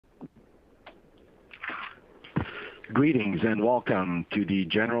Greetings and welcome to the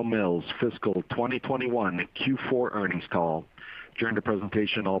General Mills Fiscal 2021 Q4 earnings call. During the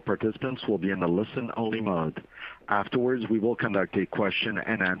presentation, all participants will be in the listen-only mode. Afterwards, we will conduct a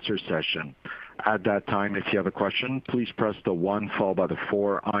question-and-answer session. At that time, if you have a question, please press the 1 followed by the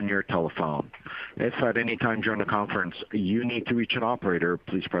 4 on your telephone. If at any time during the conference you need to reach an operator,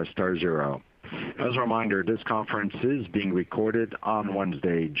 please press star 0. As a reminder, this conference is being recorded on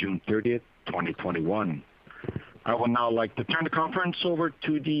Wednesday, June 30th, 2021. I would now like to turn the conference over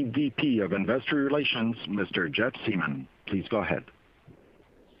to the VP of Investor Relations, Mr. Jeff Siemon. Please go ahead.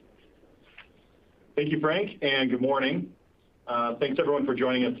 Thank you, Frank, and good morning. Thanks everyone for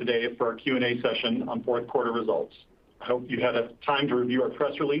joining us today for our Q&A session on fourth quarter results. I hope you had a time to review our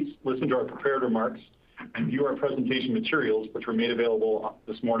press release, listen to our prepared remarks, and view our presentation materials, which were made available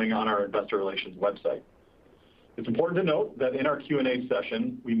this morning on our Investor Relations website. It's important to note that in our Q&A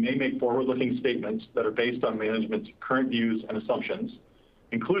session, we may make forward-looking statements that are based on management's current views and assumptions,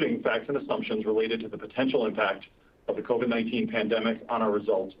 including facts and assumptions related to the potential impact of the COVID-19 pandemic on our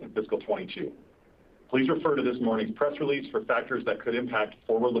results in fiscal 22. Please refer to this morning's press release for factors that could impact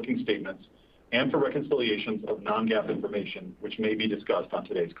forward-looking statements and for reconciliations of non-GAAP information, which may be discussed on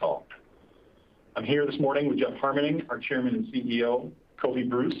today's call. I'm here this morning with Jeff Harmening, our Chairman and CEO, Kofi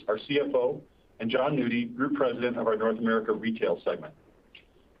Bruce, our CFO, and Jon Nudi, Group President of our North America Retail segment.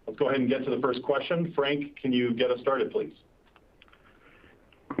 Let's go ahead and get to the first question. Frank, can you get us started, please?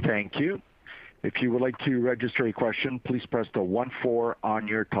 Thank you. If you would like to register a question, please press the 1-4 on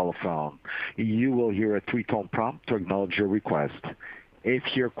your telephone. You will hear a 3-tone prompt to acknowledge your request. If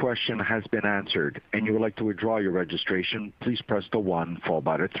your question has been answered and you would like to withdraw your registration, please press the 1 followed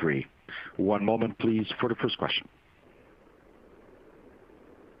by the 3. One moment, please, for the first question.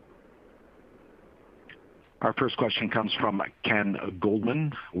 Our first question comes from Ken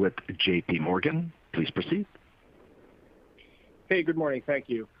Goldman with J.P. Morgan. Please proceed. Hey, good morning. Thank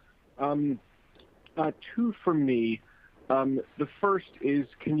you. 2 from me. The first is,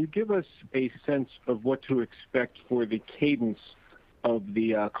 can you give us a sense of what to expect for the cadence of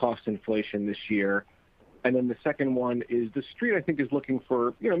the cost inflation this year? And then the second one is the street, I think, is looking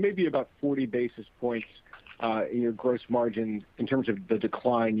for, maybe about 40 basis points in your gross margin in terms of the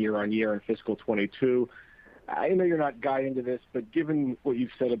decline year on year in fiscal 22. I know you're not guiding to this, but given what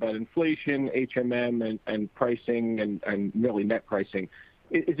you've said about inflation, HMM, and pricing, and really net pricing,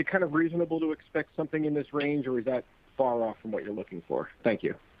 is it kind of reasonable to expect something in this range, or is that far off from what you're looking for? Thank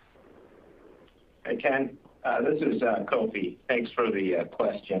you. Hey, Ken. This is Kofi. Thanks for the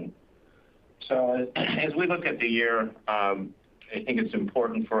question. So as we look at the year, I think it's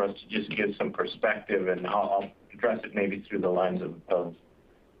important for us to just give some perspective, and I'll address it maybe through the lens of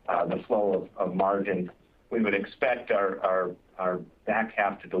the flow of margin. We would expect our back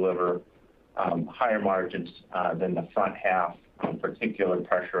half to deliver higher margins than the front half, particular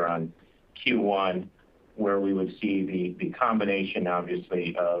pressure on Q1, where we would see the combination,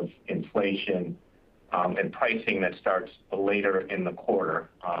 obviously, of inflation and pricing that starts later in the quarter,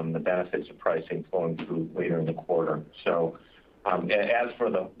 the benefits of pricing flowing through later in the quarter. So as for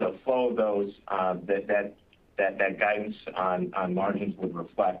the flow of those, that guidance on margins would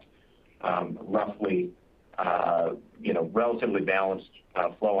reflect roughly relatively balanced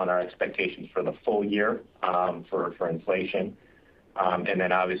flow on our expectations for the full year for inflation. And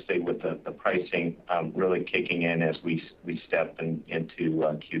then obviously with the pricing really kicking in as we step into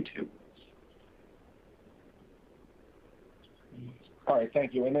Q2. All right,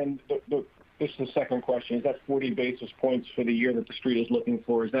 thank you. And then this is the second question. Is that 40 basis points for the year that the street is looking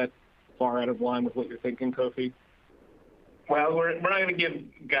for? Is that far out of line with what you're thinking, Kofi? Well, we're not going to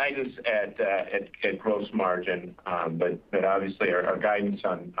give guidance at gross margin, but obviously our guidance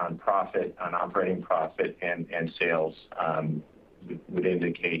on profit, on operating profit and sales would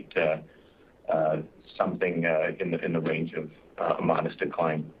indicate something in the range of a modest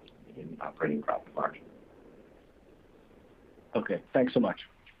decline in operating profit margin. Okay, thanks so much.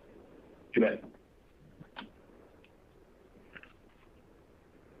 You bet.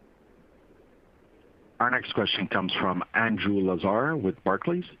 Our next question comes from Andrew Lazar with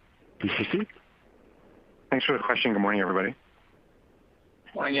Barclays. Please proceed. Thanks for the question. Good morning, everybody.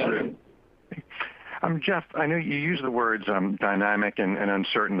 Morning, Andrew. Jeff, I know you use the words dynamic and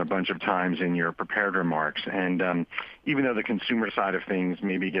uncertain a bunch of times in your prepared remarks, and even though the consumer side of things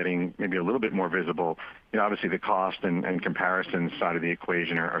may be getting maybe a little bit more visible, obviously the cost and comparison side of the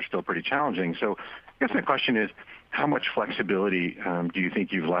equation are still pretty challenging. So I guess my question is, how much flexibility do you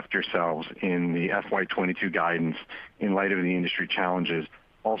think you've left yourselves in the FY22 guidance in light of the industry challenges,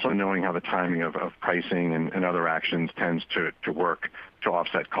 also knowing how the timing of pricing and other actions tends to work to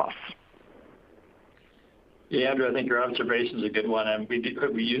offset costs? Yeah, Andrew, I think your observation is a good one, and we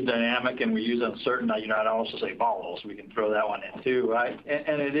use dynamic and we use uncertain. I'd also say volatile, so we can throw that one in too. Right?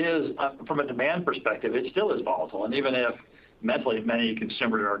 And it is from a demand perspective, it still is volatile. And even if mentally many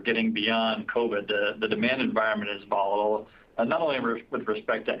consumers are getting beyond COVID, the demand environment is volatile. Not only with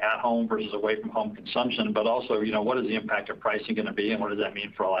respect to at-home versus away-from-home consumption, but also, what is the impact of pricing going to be, and what does that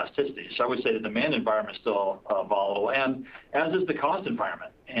mean for elasticity? So I would say the demand environment is still volatile, and as is the cost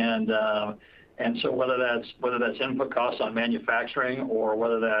environment. And so whether that's input costs on manufacturing, or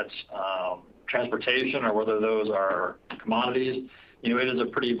whether that's transportation, or whether those are commodities, it is a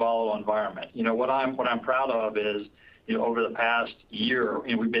pretty volatile environment. What I'm proud of is, over the past year,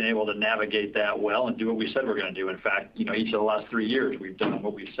 we've been able to navigate that well and do what we said we're going to do. In fact, each of the last 3 years, we've done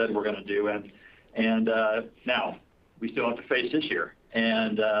what we said we're going to do, and now we still have to face this year.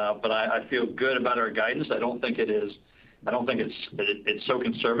 But I feel good about our guidance. I don't think it's so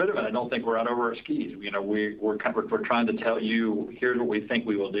conservative, and I don't think we're out over our skis. We're trying to tell you, here's what we think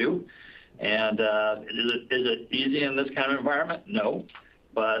we will do. And is it easy in this kind of environment? No.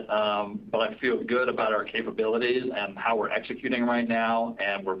 But I feel good about our capabilities and how we're executing right now,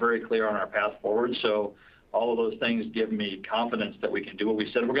 and we're very clear on our path forward. So all of those things give me confidence that we can do what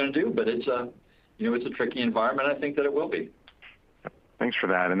we said we're going to do. But it's a tricky environment. I think that it will be. Thanks for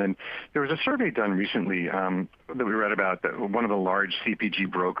that. And then there was a survey done recently that we read about one of the large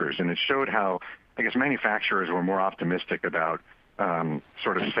CPG brokers, and it showed how, I guess, manufacturers were more optimistic about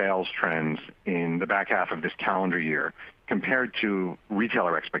sort of sales trends in the back half of this calendar year compared to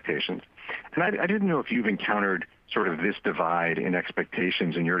retailer expectations. And I didn't know if you've encountered sort of this divide in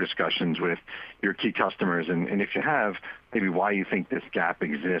expectations in your discussions with your key customers, and if you have, maybe why you think this gap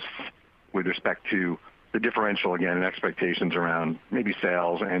exists with respect to the differential, again, in expectations around maybe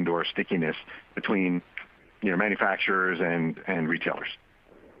sales and or stickiness between manufacturers and retailers.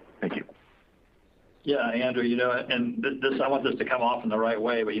 Thank you. Yeah, Andrew, and this, I want this to come off in the right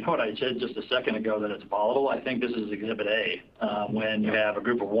way, but what I said just a second ago, that it's volatile. I think this is Exhibit A. When you have a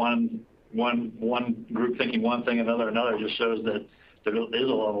group of one group thinking one thing, another just shows that there is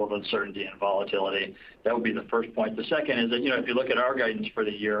a level of uncertainty and volatility. That would be the first point. The second is that, if you look at our guidance for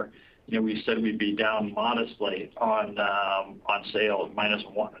the year, we said we'd be down modestly on sales,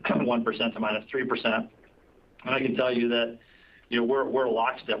 -1% to -3%. And I can tell you that, we're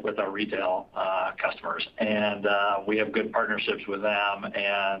lockstep with our retail customers, and we have good partnerships with them,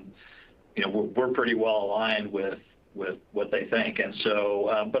 and we're pretty well aligned with what they think. And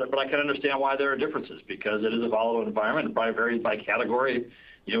so, but I can understand why there are differences, because it is a volatile environment. It probably varies by category,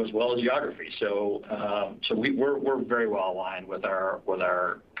 as well as geography. So we're very well aligned with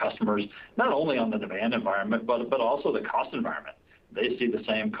our customers, not only on the demand environment, but also the cost environment. They see the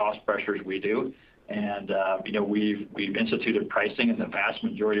same cost pressures we do. And, we've instituted pricing in the vast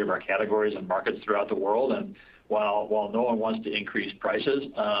majority of our categories and markets throughout the world. And while no one wants to increase prices,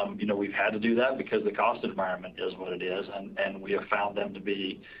 we've had to do that because the cost environment is what it is. And we have found them to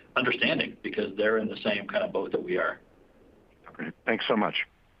be understanding, because they're in the same kind of boat that we are. Okay. Thanks so much.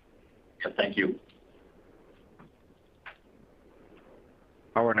 Yeah, thank you.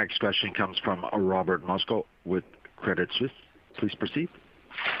 Our next question comes from Robert Moskow with Credit Suisse. Please proceed.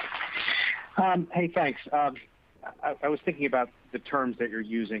 Hey, thanks. I was thinking about the terms that you're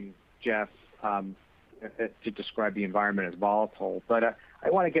using, Jeff, to describe the environment as volatile, but I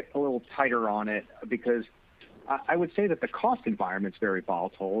want to get a little tighter on it, because I would say that the cost environment is very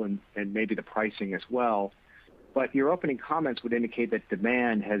volatile, and maybe the pricing as well. But your opening comments would indicate that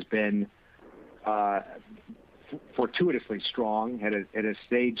demand has been fortuitously strong, it has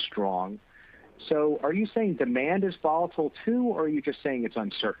stayed strong. So are you saying demand is volatile too, or are you just saying it's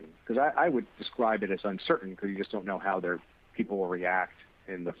uncertain? Because I would describe it as uncertain, because you just don't know how people will react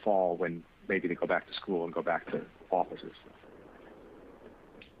in the fall when maybe they go back to school and go back to offices.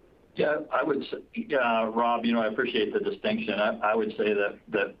 Yeah, I would say, Rob, I appreciate the distinction. I would say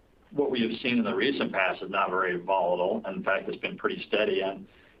that what we have seen in the recent past is not very volatile. In fact, it's been pretty steady. And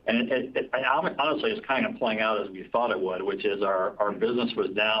honestly, it's kind of playing out as we thought it would, which is our business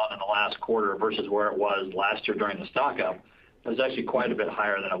was down in the last quarter versus where it was last year during the stock up. It was actually quite a bit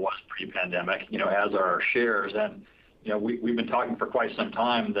higher than it was pre-pandemic, as are our shares. And, we've been talking for quite some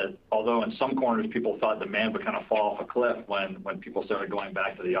time that although in some corners people thought demand would kind of fall off a cliff when people started going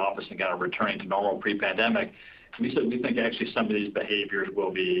back to the office and kind of returning to normal pre-pandemic, we said we think actually some of these behaviors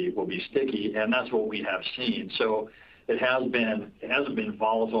will be sticky, and that's what we have seen. So it hasn't been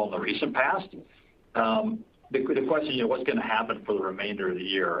volatile in the recent past. The question, what's going to happen for the remainder of the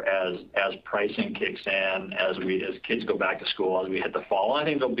year as pricing kicks in, as kids go back to school, as we hit the fall? I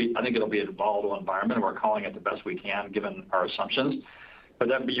think it'll be a volatile environment, and we're calling it the best we can given our assumptions.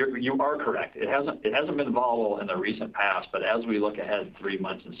 you are correct. It hasn't been volatile in the recent past, but as we look ahead 3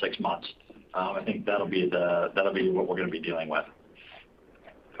 months and 6 months, I think that'll be what we're going to be dealing with.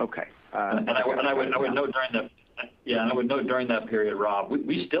 Okay. I would note during that period, Rob,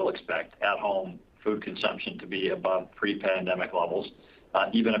 we still expect at-home food consumption to be above pre-pandemic levels,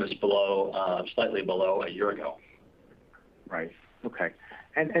 even if it's slightly below a year ago. Right. Okay.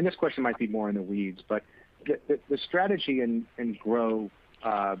 And this question might be more in the weeds, but the strategy and grow,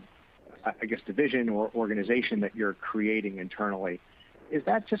 I guess, division or organization that you're creating internally, is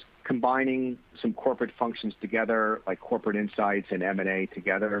that just combining some corporate functions together, like corporate insights and M&A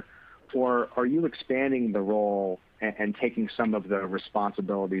together, or are you expanding the role and taking some of the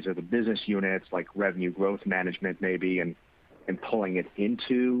responsibilities of the business units, like revenue growth management maybe, and pulling it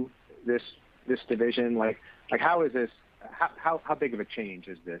into this division? Like how is this? How big of a change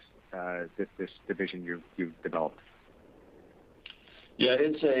is this division you've developed? Yeah,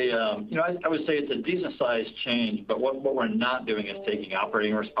 it's I would say it's a decent sized change, but what we're not doing is taking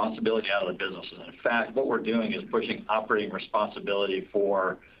operating responsibility out of the businesses. In fact, what we're doing is pushing operating responsibility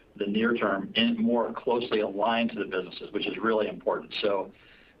for the near term in more closely aligned to the businesses, which is really important. So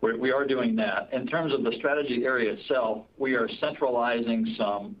we are doing that. In terms of the strategy area itself, we are centralizing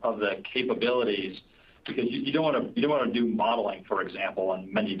some of the capabilities, because you don't want to do modeling, for example,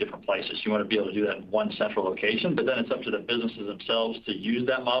 in many different places. You want to be able to do that in one central location, but then it's up to the businesses themselves to use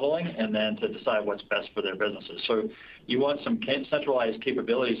that modeling and then to decide what's best for their businesses. So you want some centralized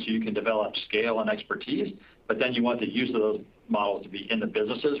capabilities so you can develop scale and expertise, but then you want the use of those models to be in the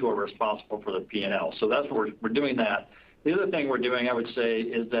businesses who are responsible for the P&L. So that's what we're doing that. The other thing we're doing, I would say,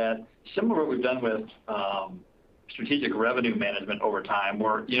 is that similar to what we've done with strategic revenue management over time,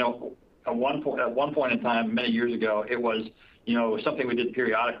 where, at one point in time, many years ago, it was, something we did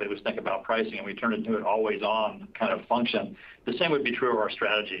periodically was think about pricing, and we turned it into an always-on kind of function. The same would be true of our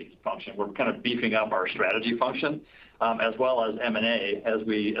strategy function. We're kind of beefing up our strategy function, as well as M&A, as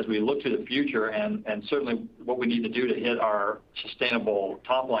we look to the future, and certainly what we need to do to hit our sustainable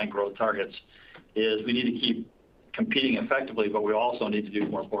top-line growth targets is we need to keep competing effectively, but we also need to do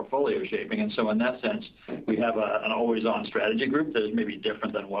more portfolio shaping. And so in that sense, we have an always-on strategy group that is maybe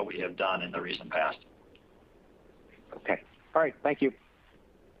different than what we have done in the recent past. Okay. All right. Thank you.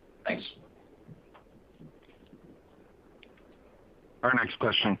 Thanks. Our next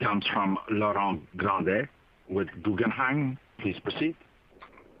question comes from Laurent Grandet with Guggenheim. Please proceed.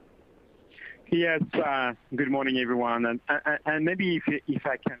 Yes, good morning, everyone. And maybe if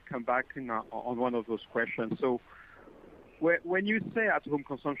I can come back on one of those questions. So when you say at-home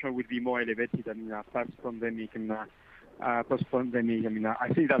consumption will be more elevated, post-pandemic, I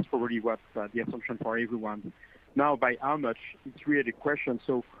think that's probably what the assumption for everyone. Now, by how much, it's really the question.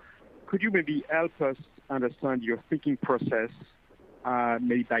 So could you maybe help us understand your thinking process,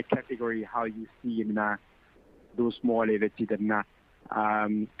 maybe by category, how you see those more elevated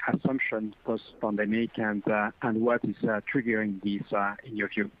assumptions post-pandemic, and what is triggering these in your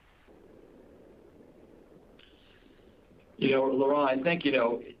view? Laurent, I think,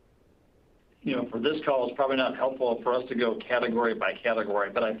 for this call, it's probably not helpful for us to go category by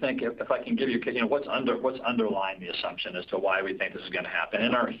category, but I think if I can give you, what's underlying the assumption as to why we think this is going to happen.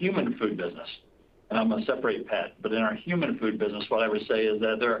 In our human food business, and I'm going to separate pet, but in our human food business, what I would say is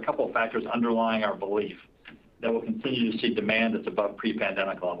that there are a couple of factors underlying our belief that will continue to see demand that's above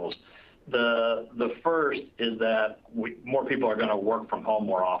pre-pandemic levels. The first is that more people are going to work from home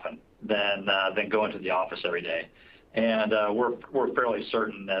more often than go into the office every day. And we're fairly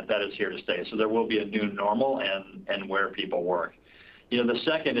certain that is here to stay. So there will be a new normal and where people work. The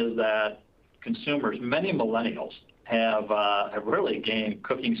second is that consumers, many millennials, have really gained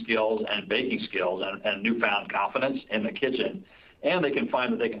cooking skills and baking skills and newfound confidence in the kitchen, and they can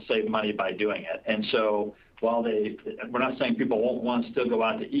find that they can save money by doing it. And so while we're not saying people won't want to still go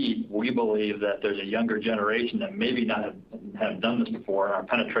out to eat, we believe that there's a younger generation that maybe not have done this before. Our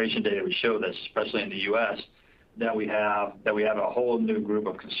penetration data would show this, especially in the U.S., that we have a whole new group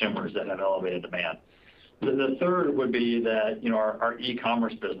of consumers that have elevated demand. The third would be that our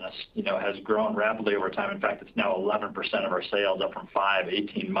e-commerce business has grown rapidly over time. In fact, it's now 11% of our sales, up from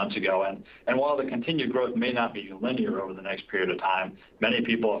 18 months ago. And while the continued growth may not be linear over the next period of time, many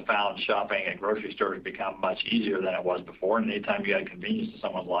people have found shopping at grocery stores become much easier than it was before. And anytime you add convenience to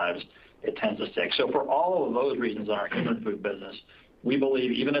someone's lives, it tends to stick. So for all of those reasons in our human food business, we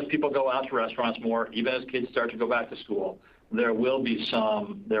believe even as people go out to restaurants more, even as kids start to go back to school, there will be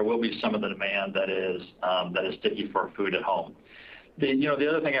some of the demand that is sticky for food at home. The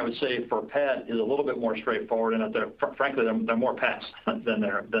other thing I would say for pet is a little bit more straightforward in that frankly there are more pets than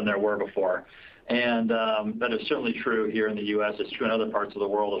there were before, And that is certainly true here in the U.S. It's true in other parts of the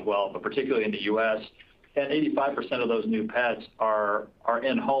world as well, but particularly in the U.S. And 85% of those new pets are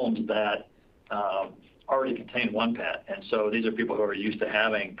in homes that already contain one pet. And so these are people who are used to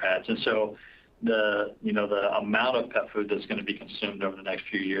having pets. And so the amount of pet food that's going to be consumed over the next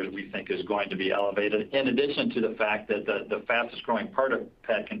few years, we think, is going to be elevated. In addition to the fact that the fastest growing part of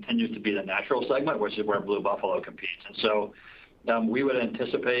pet continues to be the natural segment, which is where Blue Buffalo competes. And so we would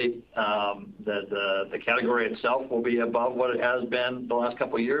anticipate that the category itself will be above what it has been the last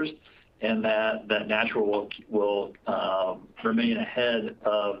couple of years, and that natural will remain ahead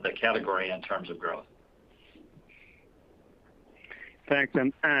of the category in terms of growth. Thanks.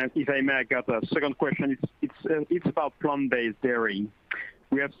 And if I may, I got a second question. It's about plant-based dairy.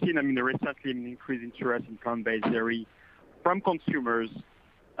 We have seen, recently an increased interest in plant-based dairy from consumers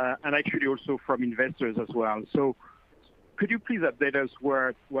and actually also from investors as well. So could you please update us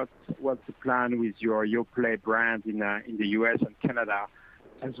what's the plan with your Yoplait brand in the U.S. and Canada,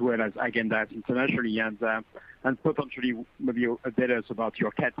 as well as Häagen-Dazs internationally, and potentially maybe update us about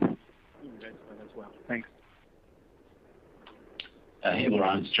your cat investment as well? Thanks. Hey,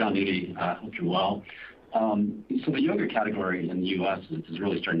 Laurent, it's John Nudi. Hope you're well. So the yogurt category in the U.S. is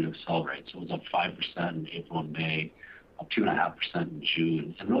really starting to accelerate. So it was up 5% in April and May, up 2.5% in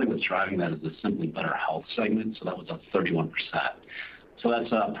June. And really what's driving that is the Simply Better Health segment. So that was up 31%. So that's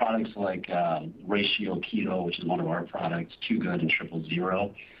products like Ratio Keto, which is one of our products, Too Good and Triple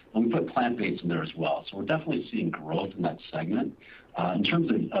Zero. And we put plant-based in there as well. So we're definitely seeing growth in that segment. In terms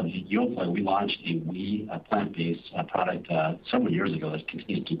of Yoplait, we launched a wheat plant-based product several years ago that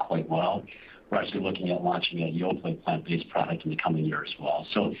continues to do quite well. We're actually looking at launching a Yoplait plant-based product in the coming year as well.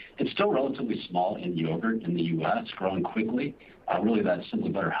 So it's still relatively small in yogurt in the U.S., growing quickly. Really that Simply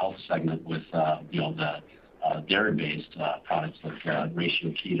Better Health segment with the dairy-based products like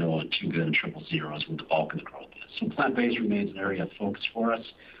Ratio Keto and Too Good and Triple Zero is where the bulk of the growth is. So plant-based remains an area of focus for us.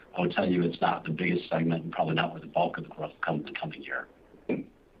 I would tell you it's not the biggest segment and probably not where the bulk of the growth comes in the coming year.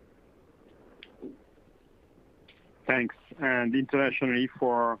 Thanks. And internationally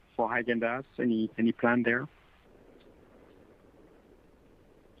for Häagen-Dazs, any plan there?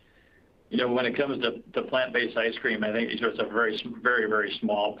 When it comes to plant-based ice cream, I think it's a very, very, very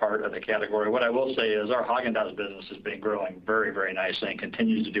small part of the category. What I will say is our Häagen-Dazs business has been growing very, very nicely and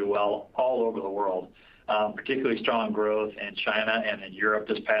continues to do well all over the world. Particularly strong growth in China and in Europe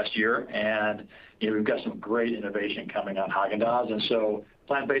this past year. And we've got some great innovation coming on Häagen-Dazs. And so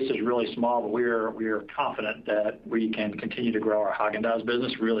plant-based is really small, but we are confident that we can continue to grow our Häagen-Dazs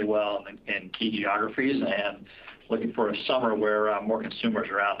business really well in key geographies, and looking for a summer where more consumers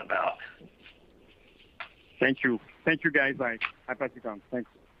are out and about. Thank you. Thank you, guys. I pass it on. Thanks.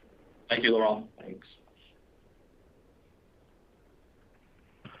 Thank you, Laurent. Thanks.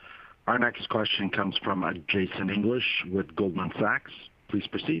 Our next question comes from Jason English with Goldman Sachs. Please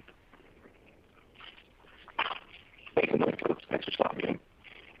proceed. Thanks for stopping.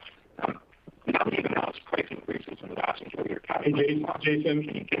 Now that you've announced price increases in the vast majority of your categories. Hey,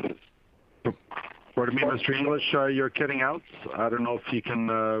 Jason. Pardon me, Mr. English, you're cutting out. I don't know if you can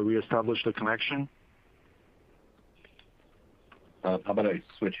reestablish the connection. How about I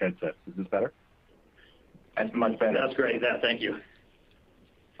switch headsets? Is this better? That's much better. That's great. Yeah, thank you.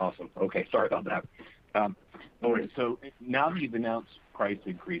 Awesome. Okay, sorry about that. No worries. So now that you've announced price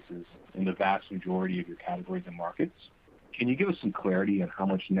increases in the vast majority of your categories and markets, can you give us some clarity on how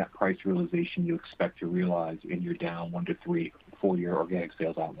much net price realization you expect to realize in your down 1 to 3 full-year organic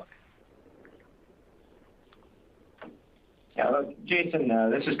sales outlook? Yeah, Jason,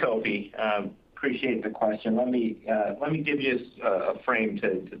 this is Kofi. Appreciate the question. Let me give you a frame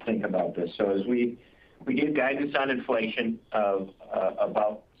to think about this. So as we gave guidance on inflation of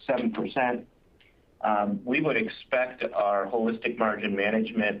about 7%, we would expect our holistic margin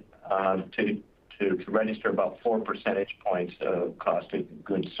management to register about 4 percentage points of cost of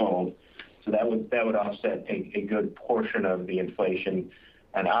goods sold. So that would offset a good portion of the inflation.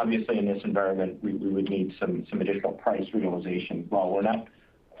 And obviously in this environment, we would need some additional price realization. While we're not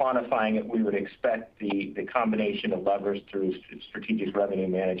quantifying it, we would expect the combination of levers through strategic revenue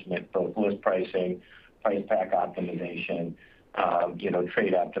management, both list pricing, price pack optimization,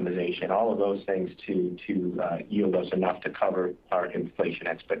 trade optimization, all of those things to yield us enough to cover our inflation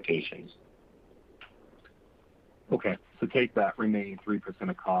expectations. Okay, so take that remaining 3%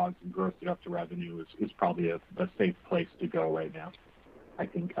 of COGS and gross it up to revenue is probably a safe place to go right now. I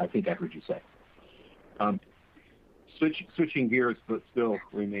think I heard you say. Switching gears, but still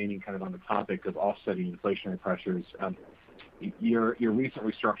remaining kind of on the topic of offsetting inflationary pressures. Your recent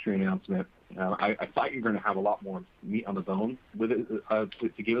restructuring announcement, I thought you were going to have a lot more meat on the bone with it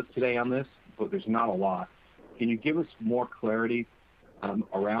to give us today on this, but there's not a lot. Can you give us more clarity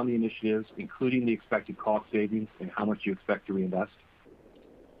around the initiatives, including the expected cost savings and how much you expect to reinvest?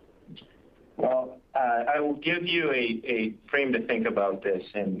 Well, I will give you a frame to think about this,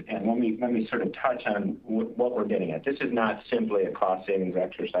 and let me sort of touch on what we're getting at. This is not simply a cost savings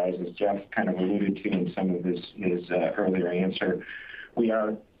exercise, as Jeff kind of alluded to in some of his earlier answer. We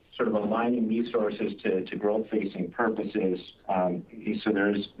are sort of aligning resources to growth-facing purposes. So there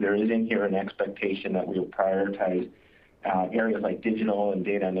is in here an expectation that we will prioritize areas like digital and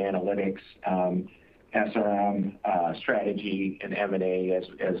data and analytics, SRM, strategy, and M&A,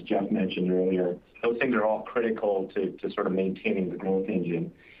 as Jeff mentioned earlier. Those things are all critical to sort of maintaining the growth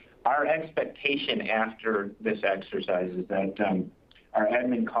engine. Our expectation after this exercise is that our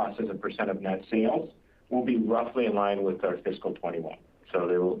admin costs as a % of net sales will be roughly in line with our fiscal 21. So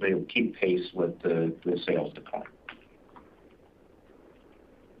they will keep pace with the sales decline.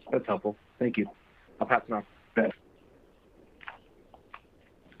 That's helpful. Thank you. I'll pass it on. Thanks.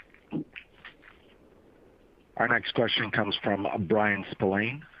 Our next question comes from Brian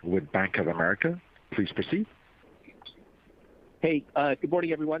Spillane with Bank of America. Please proceed. Hey, good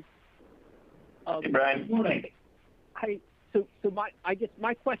morning, everyone. Hey, Brian. Good morning. Hi. So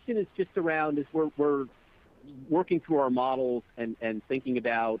my question is just around as we're working through our models and thinking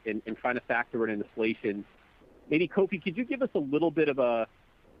about and trying to factor in inflation. Maybe Kofi, could you give us a little bit of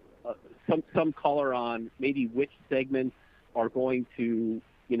some color on maybe which segments are going to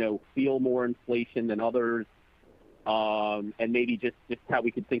feel more inflation than others, and maybe just how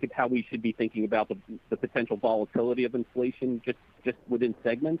we could think of how we should be thinking about the potential volatility of inflation just within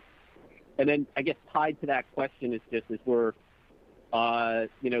segments. And then I guess tied to that question is just as we're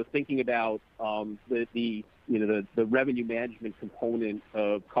thinking about the revenue management component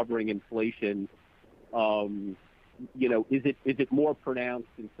of covering inflation, is it more pronounced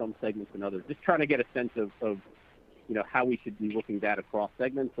in some segments than others? Just trying to get a sense of how we should be looking at that across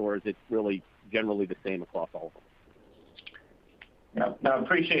segments, or is it really generally the same across all of them? No, I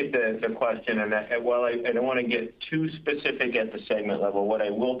appreciate the question, and while I don't want to get too specific at the segment level, what I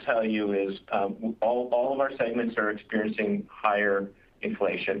will tell you is all of our segments are experiencing higher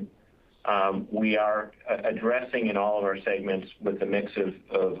inflation. We are addressing in all of our segments with a mix of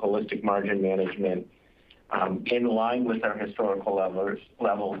holistic margin management in line with our historical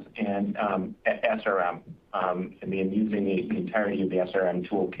levels and SRM, and using the entirety of the SRM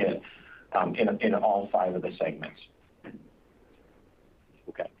toolkit in all 5 of the segments.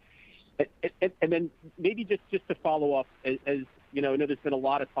 Okay. And then maybe just to follow up, as I know there's been a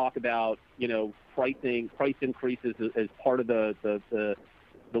lot of talk about price increases as part of the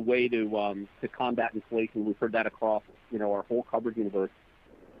way to combat inflation. We've heard that across our whole coverage universe.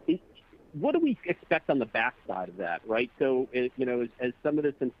 What do we expect on the backside of that, right? So as some of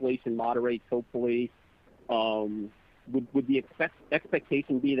this inflation moderates, hopefully, would the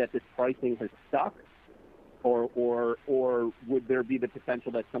expectation be that this pricing has stuck? Or would there be the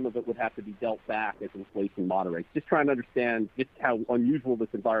potential that some of it would have to be dealt back as inflation moderates? Just trying to understand just how unusual this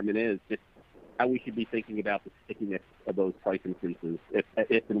environment is, just how we should be thinking about the stickiness of those price increases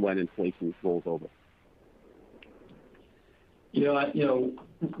if and when inflation rolls over.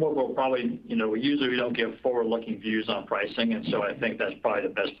 What we'll probably, we don't give forward-looking views on pricing, and so I think that's probably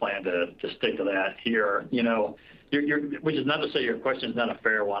the best plan to stick to that here. Which is not to say your question is not a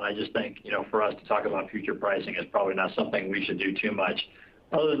fair one. I just think, for us to talk about future pricing is probably not something we should do too much.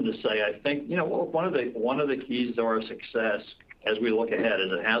 Other than to say, I think, one of the keys to our success as we look ahead,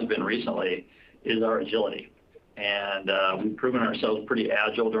 as it has been recently, is our agility. And we've proven ourselves pretty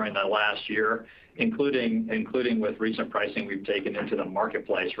agile during the last year, including with recent pricing we've taken into the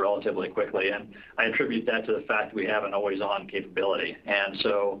marketplace relatively quickly. And I attribute that to the fact we have an always-on capability. And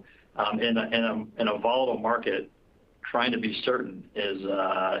so in a volatile market, trying to be certain is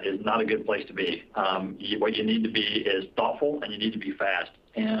not a good place to be. What you need to be is thoughtful, and you need to be fast.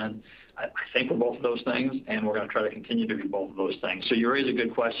 And I think we're both of those things, and we're going to try to continue to be both of those things. So you raise a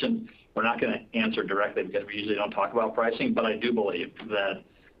good question. We're not going to answer directly because we usually don't talk about pricing, but I do believe that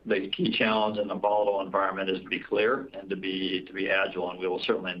the key challenge in the volatile environment is to be clear and to be agile, and we will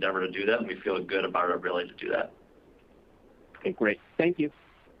certainly endeavor to do that, and we feel good about our ability to do that. Okay, great. Thank you.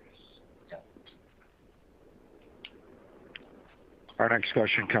 Our next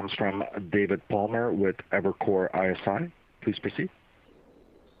question comes from David Palmer with Evercore ISI. Please proceed.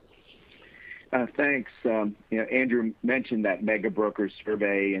 Thanks. Andrew mentioned that Mega Brokers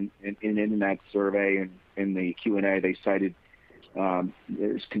survey, and in that survey and in the Q&A, they cited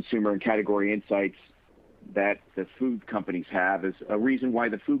there's consumer and category insights that the food companies have as a reason why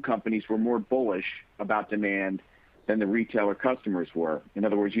the food companies were more bullish about demand than the retailer customers were. In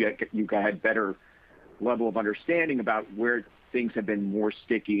other words, you had better level of understanding about where things have been more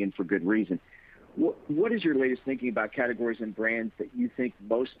sticky and for good reason. What is your latest thinking about categories and brands that you think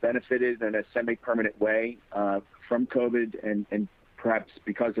most benefited in a semi-permanent way from COVID and perhaps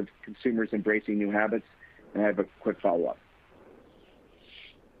because of consumers embracing new habits? And I have a quick follow-up.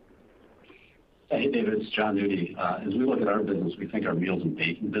 Hey, David, it's John Nudi. As we look at our business, we think our meals and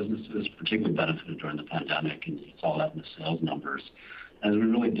baking businesses particularly benefited during the pandemic, and you saw that in the sales numbers. As we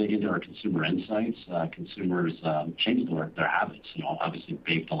really dig into our consumer insights, consumers changed their habits. Obviously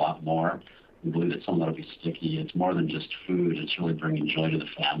baked a lot more. We believe that some of that will be sticky. It's more than just food. It's really bringing joy to the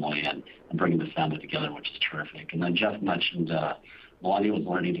family and bringing the family together, which is terrific. And then Jeff mentioned millennials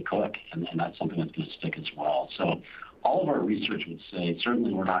learning to cook, and that's something that's going to stick as well. So all of our research would say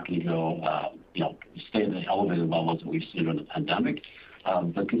certainly we're not going to go, stay at the elevated levels that we've seen during the pandemic.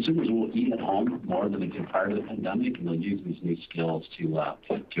 But consumers will eat at home more than they did prior to the pandemic, and they'll use these new skills to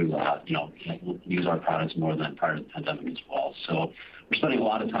use our products more than prior to the pandemic as well. So we're spending a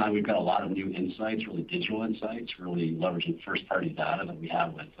lot of time. We've got a lot of new insights, really digital insights, really leveraging first-party data that we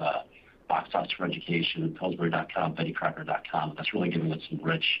have with Box Tops for Education and Pillsbury.com, BettyCrocker.com. That's really giving us some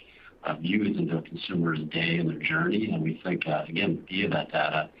rich views into a consumer's day and their journey. And we think, again, via that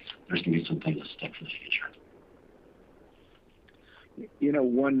data, there's going to be some things that stick for the future.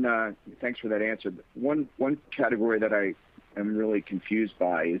 Thanks for that answer. One category that I am really confused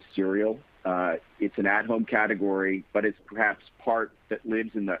by is cereal. It's an at-home category, but it's perhaps part that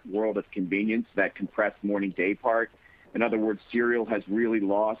lives in that world of convenience, that compressed morning day part. In other words, cereal has really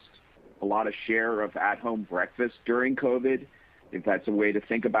lost a lot of share of at-home breakfast during COVID, if that's a way to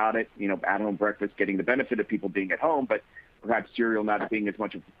think about it. At-home breakfast getting the benefit of people being at home, but perhaps cereal not being as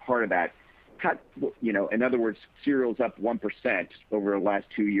much of a part of that. In other words, cereal's up 1% over the last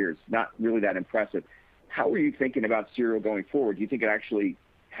 2 years. Not really that impressive. How are you thinking about cereal going forward? Do you think it actually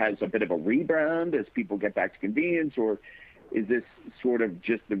has a bit of a rebound as people get back to convenience, or is this sort of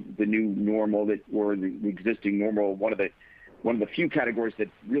just the new normal or the existing normal, one of the few categories that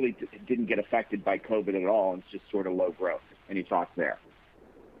really didn't get affected by COVID at all, and it's just sort of low growth? Any thoughts there?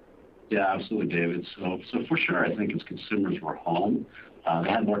 Yeah, absolutely, David. So for sure, I think as consumers were home, they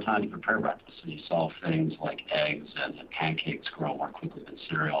had more time to prepare breakfast, and you saw things like eggs and pancakes grow more quickly than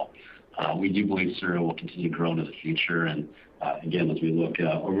cereal. We do believe cereal will continue to grow into the future, and again, as we look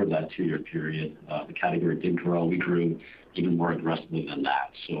over that 2-year period, the category did grow. We grew even more aggressively than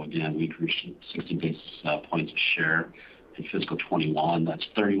that. So again, we grew 60 basis points of share in fiscal 21. That's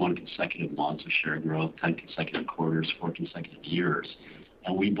 31 consecutive months of share growth, 10 consecutive quarters, 4 consecutive years.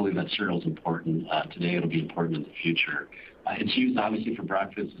 And we believe that cereal is important. Today, it'll be important in the future. It's used obviously for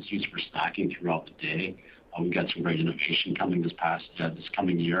breakfast. It's used for snacking throughout the day. We've got some great innovation coming this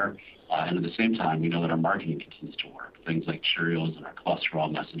coming year. And at the same time, we know that our marketing continues to work. Things like Cheerios and our cholesterol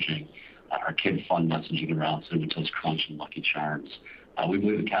messaging, our kid fun messaging around Cinnamon Toast Crunch and Lucky Charms. We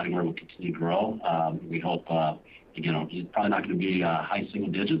believe the category will continue to grow. We hope, it's probably not going to be high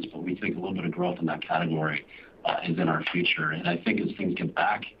single digits, but we think a little bit of growth in that category is in our future. And I think as things get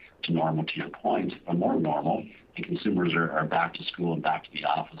back to normal, to your point, or more normal, and consumers are back to school and back to the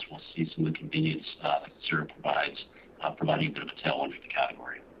office, we'll see some of the convenience that cereal provides, providing a bit of a tailwind for the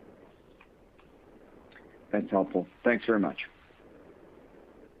category. That's helpful. Thanks very much.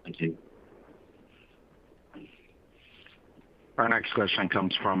 Thank you. Our next question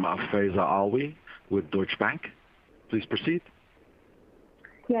comes from Faiza Alwy with Deutsche Bank. Please proceed.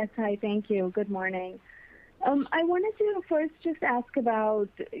 Yes, hi, thank you. Good morning. I wanted to first just ask about,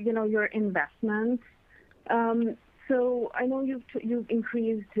 your investments. So I know you've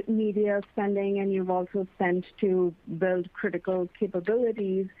increased media spending, and you've also spent to build critical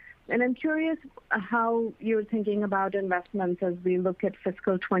capabilities. And I'm curious how you're thinking about investments as we look at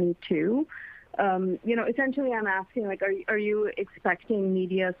fiscal 22. Essentially I'm asking, are you expecting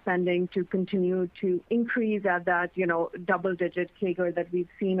media spending to continue to increase at that, double-digit CAGR that we've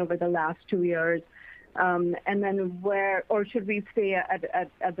seen over the last 2 years? And then or should we stay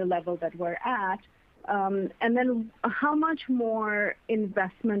at the level that we're at? And then how much more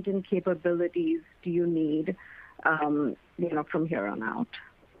investment in capabilities do you need, from here on out?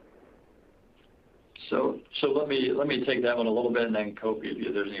 So let me take that one a little bit, and then Kofi,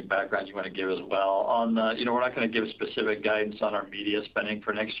 if there's any background you want to give as well. On we're not going to give specific guidance on our media spending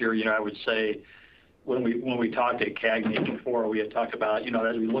for next year. I would say when we talked at CAGNY before, we had talked about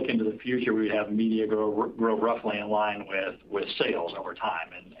as we look into the future, we would have media grow roughly in line with sales over time,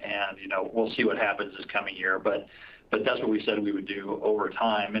 and we'll see what happens this coming year, but that's what we said we would do over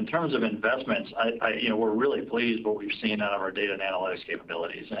time. In terms of investments, we're really pleased what we've seen out of our data and analytics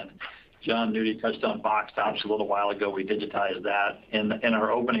capabilities, John Nudi touched on box tops a little while ago. We digitized that. In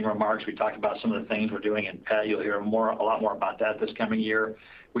our opening remarks, we talked about some of the things we're doing in pet. You'll hear a lot more about that this coming year.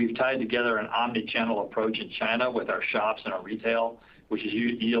 We've tied together an omni-channel approach in China with our shops and our retail, which is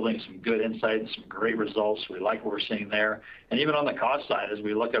yielding some good insights, some great results. We like what we're seeing there. And even on the cost side, as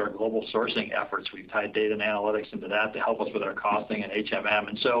we look at our global sourcing efforts, we've tied data and analytics into that to help us with our costing and HMM.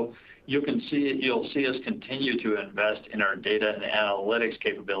 And so you'll see us continue to invest in our data and analytics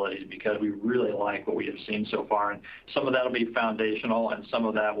capabilities because we really like what we have seen so far. And some of that will be foundational, and some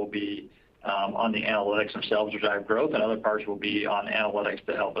of that will be on the analytics themselves to drive growth, and other parts will be on analytics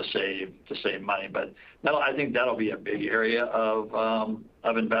to help us save money. But I think that'll be a big area of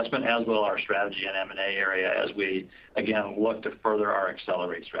investment, as will our strategy and M&A area as we again look to further our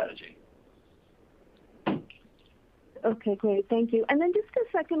accelerate strategy. Okay, great. Thank you. And then just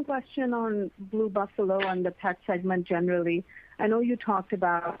a second question on Blue Buffalo and the pet segment generally. I know you talked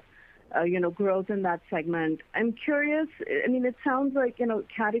about, growth in that segment. I'm curious, I mean, it sounds like,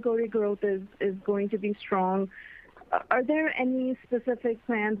 category growth is going to be strong. Are there any specific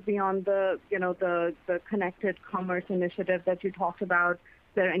plans beyond the connected commerce initiative that you talked about?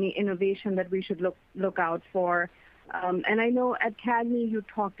 Is there any innovation that we should look out for? And I know at CAGNY you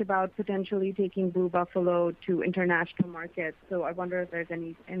talked about potentially taking Blue Buffalo to international markets. So I wonder if there's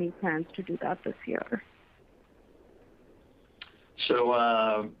any plans to do that this year. So,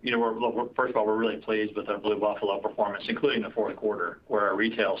 first of all, we're really pleased with our Blue Buffalo performance, including the fourth quarter, where our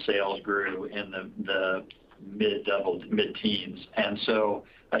retail sales grew in the mid-teens. And so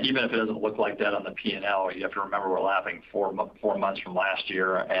even if it doesn't look like that on the P&L, you have to remember we're lapping 4 months from last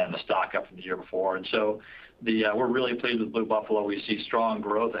year and the stock up from the year before. And so we're really pleased with Blue Buffalo. We see strong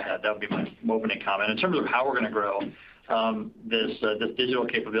growth ahead. That would be my opening comment. In terms of how we're going to grow, this digital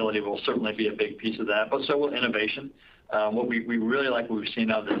capability will certainly be a big piece of that, but so will innovation. What we really like what we've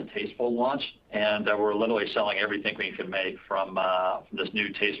seen out of this Tastefuls launch, and we're literally selling everything we can make from this new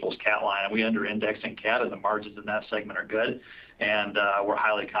Tastefuls cat line. And we under-index in cat, and the margins in that segment are good. And we're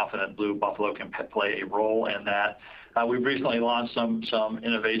highly confident Blue Buffalo can play a role in that. We've recently launched some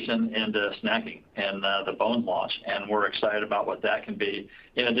innovation into snacking and the Bones launch, and we're excited about what that can be.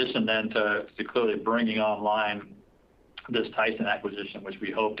 In addition then to clearly bringing online this Tyson acquisition, which we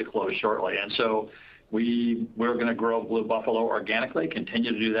hope to close shortly. And so we're going to grow Blue Buffalo organically,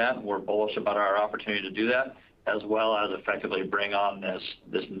 continue to do that. We're bullish about our opportunity to do that, as well as effectively bring on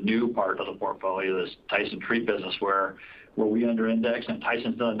this new part of the portfolio, this Tyson treat business where we under-index, and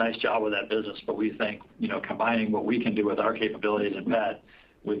Tyson's done a nice job with that business. But we think, combining what we can do with our capabilities in pet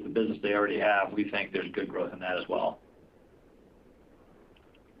with the business they already have, we think there's good growth in that as well.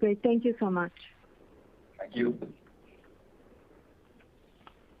 Great. Thank you so much. Thank you.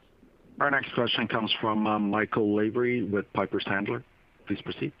 Our next question comes from Michael Lavery with Piper Sandler. Please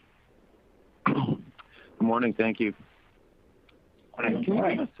proceed. Good morning. Thank you. Can you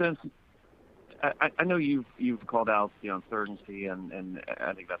give a sense? I know you've called out the uncertainty, and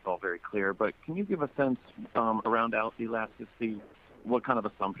I think that's all very clear. But can you give a sense around elasticity, what kind of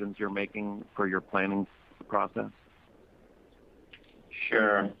assumptions you're making for your planning process?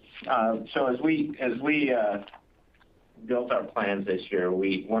 Sure. So as we built our plans this year,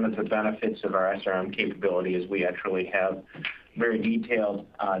 one of the benefits of our SRM capability is we actually have very detailed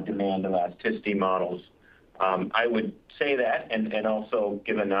demand elasticity models. I would say that and also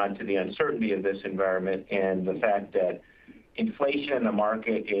give a nod to the uncertainty of this environment and the fact that inflation in the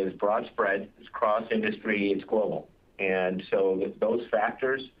market is broad spread, it's cross industry, it's global. And so those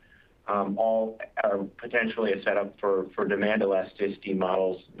factors all are potentially a setup for demand elasticity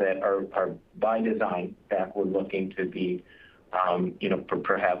models that are by design backward looking to be,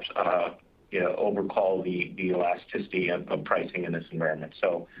 perhaps, overcall the elasticity of pricing in this environment.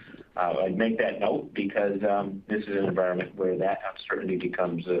 So I'd make that note because this is an environment where that uncertainty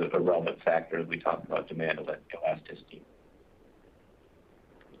becomes a relevant factor as we talk about demand elasticity.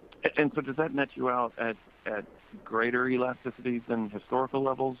 And so does that net you out at greater elasticities than historical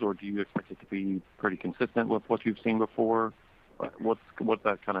levels, or do you expect it to be pretty consistent with what you've seen before? What's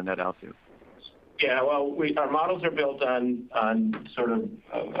that kind of net out to? Yeah, well, our models are built on sort of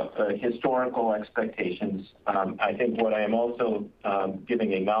historical expectations. I think what I am also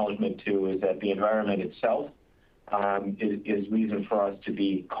giving acknowledgement to is that the environment itself is reason for us to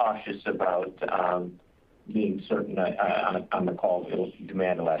be cautious about being certain on the call of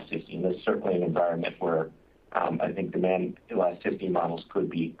demand elasticity. And there's certainly an environment where I think demand elasticity models could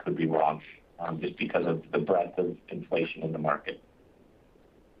be wrong just because of the breadth of inflation in the market.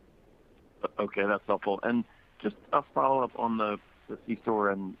 Okay, that's helpful. And just a follow-up on the C-store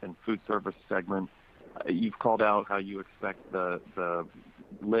and food service segment. You've called out how you expect the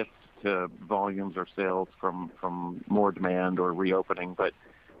lift to volumes or sales from more demand or reopening, but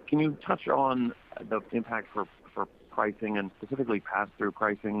can you touch on the impact for pricing and specifically pass-through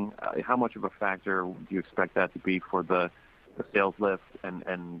pricing? How much of a factor do you expect that to be for the sales lift,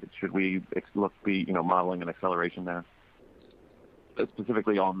 and should we be modeling an acceleration there,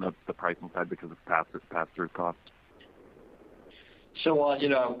 specifically on the pricing side because of pass-through costs? So,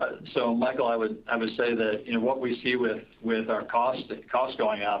 Michael, I would say that what we see with our costs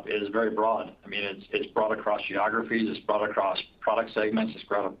going up is very broad. I mean, it's broad across geographies, it's broad across product segments, it's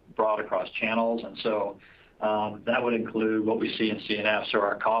broad across channels, and so that would include what we see in C&F. So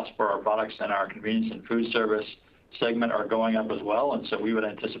our costs for our products and our convenience and food service segment are going up as well, and so we would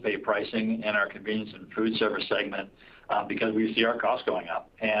anticipate pricing in our convenience and food service segment because we see our costs going up.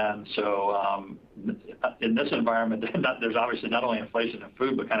 And so in this environment, there's obviously not only inflation in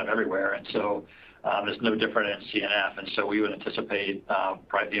food, but kind of everywhere. And so it's no different in C&F. And so we would anticipate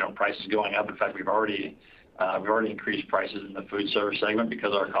prices going up. In fact, we've already increased prices in the food service segment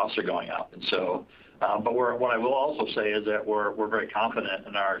because our costs are going up. And so, but what I will also say is that we're very confident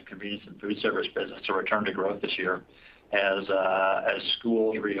in our convenience and food service business to return to growth this year as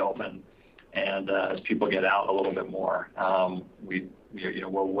schools reopen. And as people get out a little bit more, we're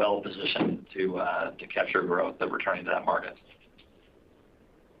well positioned to capture growth that returning to that market.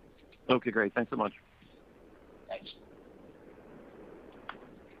 Okay, great. Thanks so much. Thanks.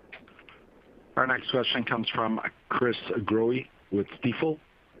 Our next question comes from Chris Growe with Stifel.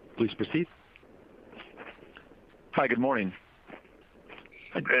 Please proceed. Hi, good morning.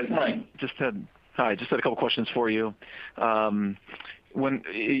 Good morning. Just had a couple questions for you. When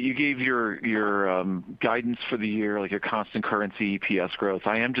you gave your guidance for the year, like your constant currency EPS growth,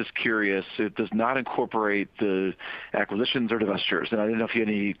 I am just curious, it does not incorporate the acquisitions or divestitures, and I didn't know if you had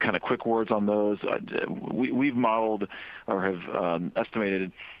any kind of quick words on those. We've modeled or have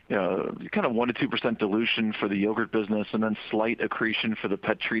estimated kind of 1 to 2% dilution for the yogurt business and then slight accretion for the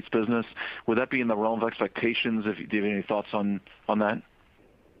pet treats business. Would that be in the realm of expectations? Do you have any thoughts on that?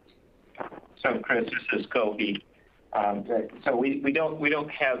 So Chris, this is Kofi. So we don't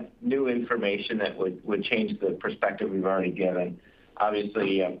have new information that would change the perspective we've already given.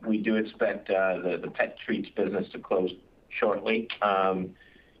 Obviously, we do expect the pet treats business to close shortly,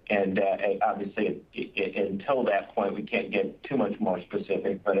 and obviously until that point we can't get too much more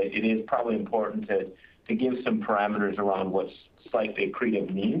specific. But it is probably important to give some parameters around what slightly accretive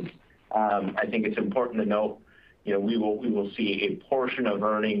means. I think it's important to note, we will see a portion of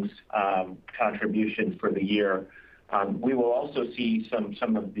earnings contribution for the year. We will also see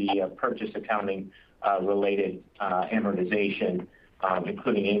some of the purchase accounting related amortization,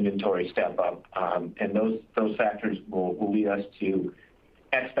 including inventory step up, and those factors will lead us to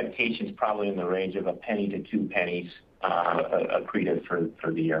expectations probably in the range of $0.01 to $0.02 accretive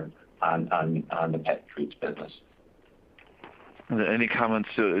for the year on the pet treats business. Any comments?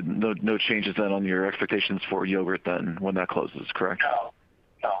 No changes then on your expectations for yogurt then when that closes, correct?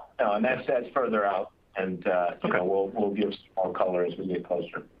 No, and that's further out. And okay. We'll give some more color as we get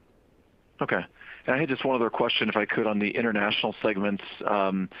closer. Okay. And I had just one other question, if I could, on the international segments.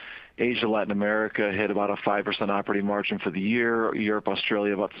 Asia, Latin America hit about a 5% operating margin for the year. Europe,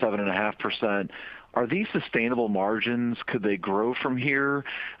 Australia, about 7.5%. Are these sustainable margins? Could they grow from here?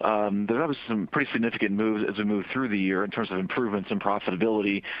 There's obviously some pretty significant moves as we move through the year in terms of improvements in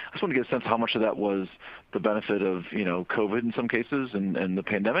profitability. I just want to get a sense of how much of that was the benefit of COVID in some cases and the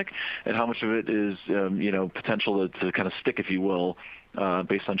pandemic, and how much of it is potential to kind of stick, if you will,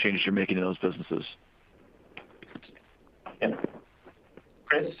 based on changes you're making in those businesses. Yeah.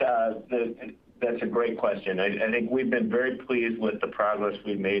 Chris, that's a great question. I think we've been very pleased with the progress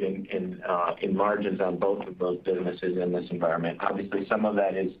we've made in margins on both of those businesses in this environment. Obviously, some of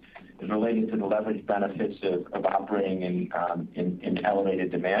that is related to the leverage benefits of operating in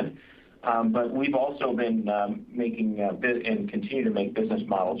elevated demand. But we've also been making and continue to make business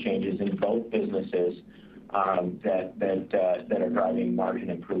model changes in both businesses that are driving margin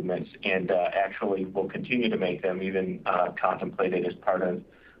improvements, and actually will continue to make them, even contemplated as part of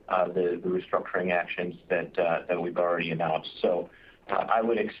the restructuring actions that we've already announced. So I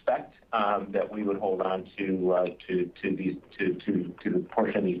would expect that we would hold on to the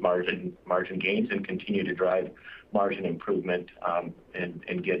portion of these margin gains and continue to drive margin improvement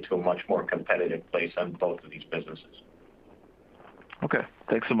and get to a much more competitive place on both of these businesses. Okay.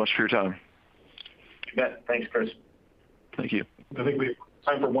 Thanks so much for your time. You bet. Thanks, Chris. Thank you. I think we have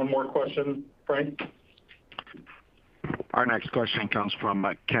time for one more question, Frank. Our next question comes from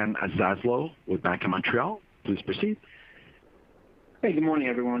Ken Zaslow with Bank of Montreal. Please proceed. Hey, good morning,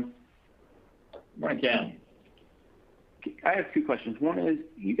 everyone. Morning, Ken. I have two questions. One is,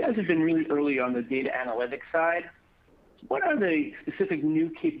 you guys have been really early on the data analytics side. What are the specific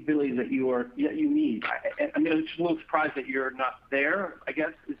new capabilities that you need? I mean, I'm just a little surprised that you're not there, I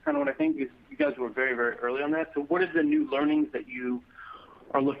guess, is kind of what I think, because you guys were very, very early on that. So what are the new learnings that you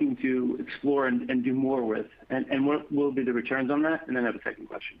are looking to explore and do more with? And what will be the returns on that? And then I have a second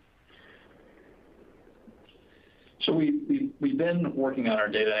question. So we've been working on our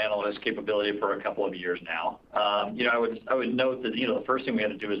data analytics capability for a couple of years now. I would note that the first thing we had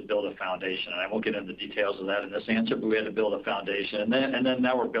to do is build a foundation, and I won't get into the details of that in this answer, but we had to build a foundation, and then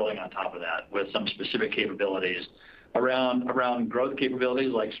now we're building on top of that with some specific capabilities around growth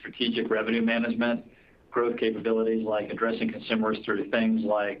capabilities like strategic revenue management, growth capabilities like addressing consumers through things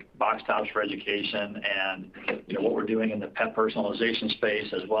like box tops for education, and what we're doing in the pet personalization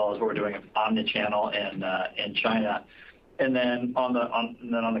space, as well as what we're doing in omnichannel in China, and then on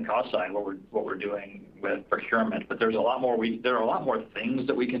the cost side, what we're doing with procurement. But there's a lot more. There are a lot more things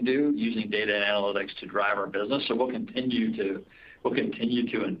that we can do using data and analytics to drive our business. So we'll continue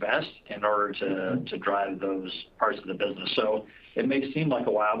to invest in order to drive those parts of the business. So it may seem like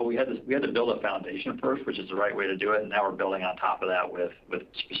a while, but we had to build a foundation first, which is the right way to do it, and now we're building on top of that with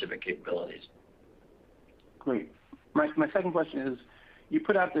specific capabilities. Great. My second question is, you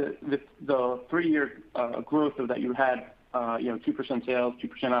put out the 3-year growth that you had, 2% sales,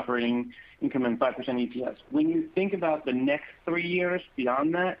 2% operating income, and 5% EPS. When you think about the next 3 years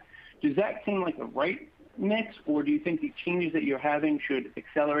beyond that, does that seem like the right mix, or do you think the changes that you're having should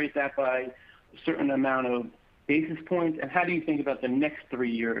accelerate that by a certain amount of basis points? And how do you think about the next 3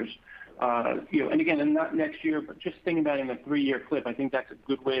 years? And again, and not next year, but just thinking about it in a 3-year clip, I think that's a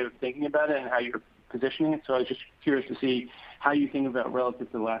good way of thinking about it and how you're positioning it. So I was just curious to see how you think about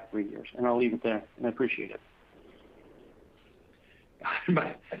relative to the last 3 years. And I'll leave it there, and I appreciate it.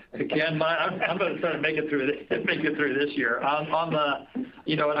 Again, I'm going to try to make it through this year. On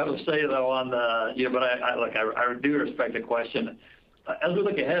the, what I would say though, but I do respect the question. As we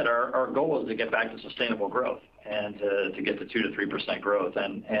look ahead, our goal is to get back to sustainable growth and to get to 2 to 3% growth.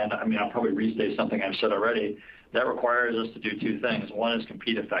 And I mean, I'll probably restate something I've said already. That requires us to do two things. One is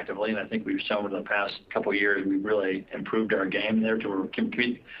compete effectively, and I think we've shown over the past couple of years we've really improved our game there.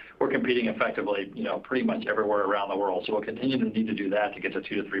 We're competing effectively, pretty much everywhere around the world. So we'll continue to need to do that to get to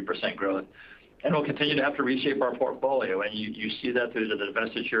 2 to 3% growth, and we'll continue to have to reshape our portfolio. And you see that through the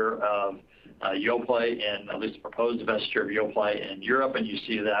divestiture of Yoplait, and at least the proposed divestiture of Yoplait in Europe, and you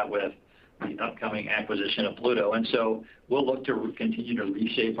see that with the upcoming acquisition of Pluto. And so we'll look to continue to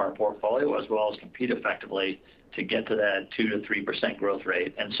reshape our portfolio as well as compete effectively to get to that 2 to 3% growth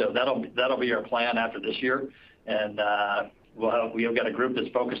rate. And so that'll be our plan after this year. And we've got a group that's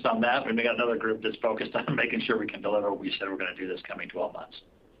focused on that, and we got another group that's focused on making sure we can deliver what we said we're going to do this coming 12 months.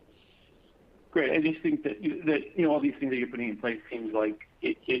 Great. I just think that all these things that you're putting in place seems like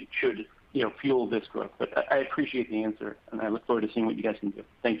it should fuel this growth. But I appreciate the answer, and I look forward to seeing what you guys can do.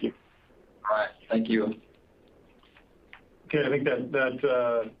 Thank you. All right. Thank you. Okay, I think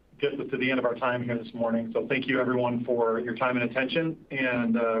that gets us to the end of our time here this morning. So thank you, everyone, for your time and attention,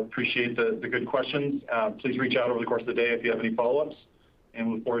 and appreciate the good questions. Please reach out over the course of the day if you have any follow-ups, and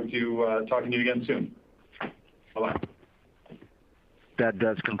we look forward to talking to you again soon. Bye-bye. That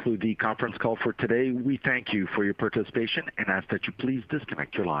does conclude the conference call for today. We thank you for your participation and ask that you please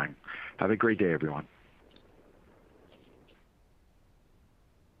disconnect your line. Have a great day, everyone.